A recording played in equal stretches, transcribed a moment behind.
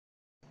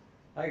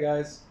Hi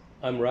guys,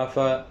 I'm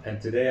Rafa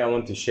and today I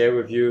want to share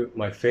with you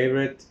my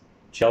favorite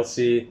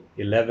Chelsea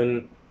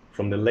 11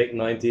 from the late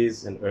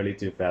 90s and early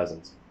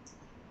 2000s.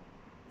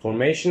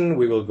 Formation,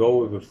 we will go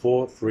with a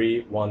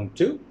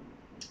 4-3-1-2.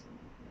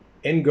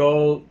 In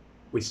goal,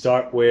 we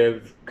start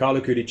with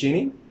Carlo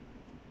Cudicini.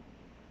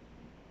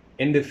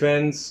 In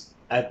defense,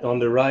 on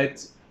the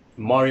right,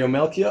 Mario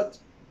Melchiot.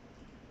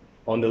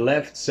 On the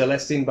left,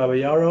 Celestine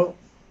Babayaro.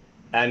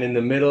 And in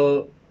the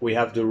middle, we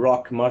have the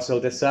rock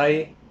Marcel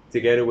Desailly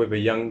together with a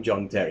young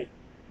John Terry.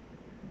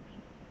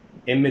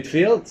 In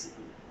midfield,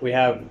 we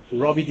have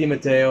Robbie Di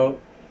Matteo,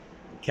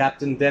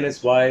 Captain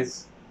Dennis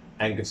Wise,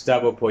 and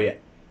Gustavo Poyet.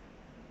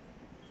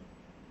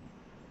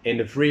 In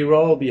the free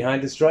role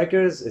behind the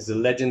strikers is the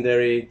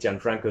legendary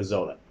Gianfranco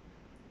Zola.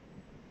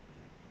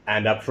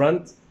 And up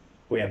front,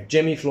 we have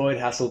Jimmy Floyd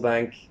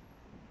Hasselbank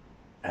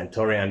and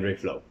Torre Andre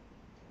Flo.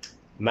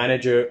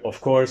 Manager, of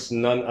course,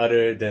 none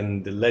other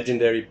than the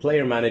legendary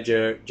player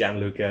manager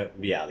Gianluca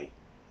Vialli.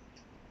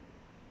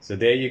 So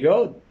there you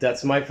go.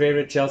 That's my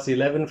favorite Chelsea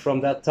 11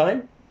 from that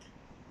time.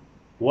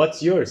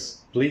 What's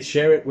yours? Please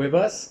share it with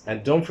us.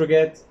 And don't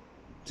forget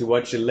to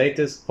watch the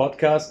latest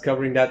podcast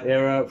covering that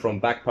era from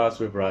Back Pass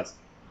with Russ.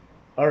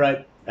 All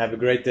right. Have a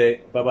great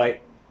day. Bye-bye.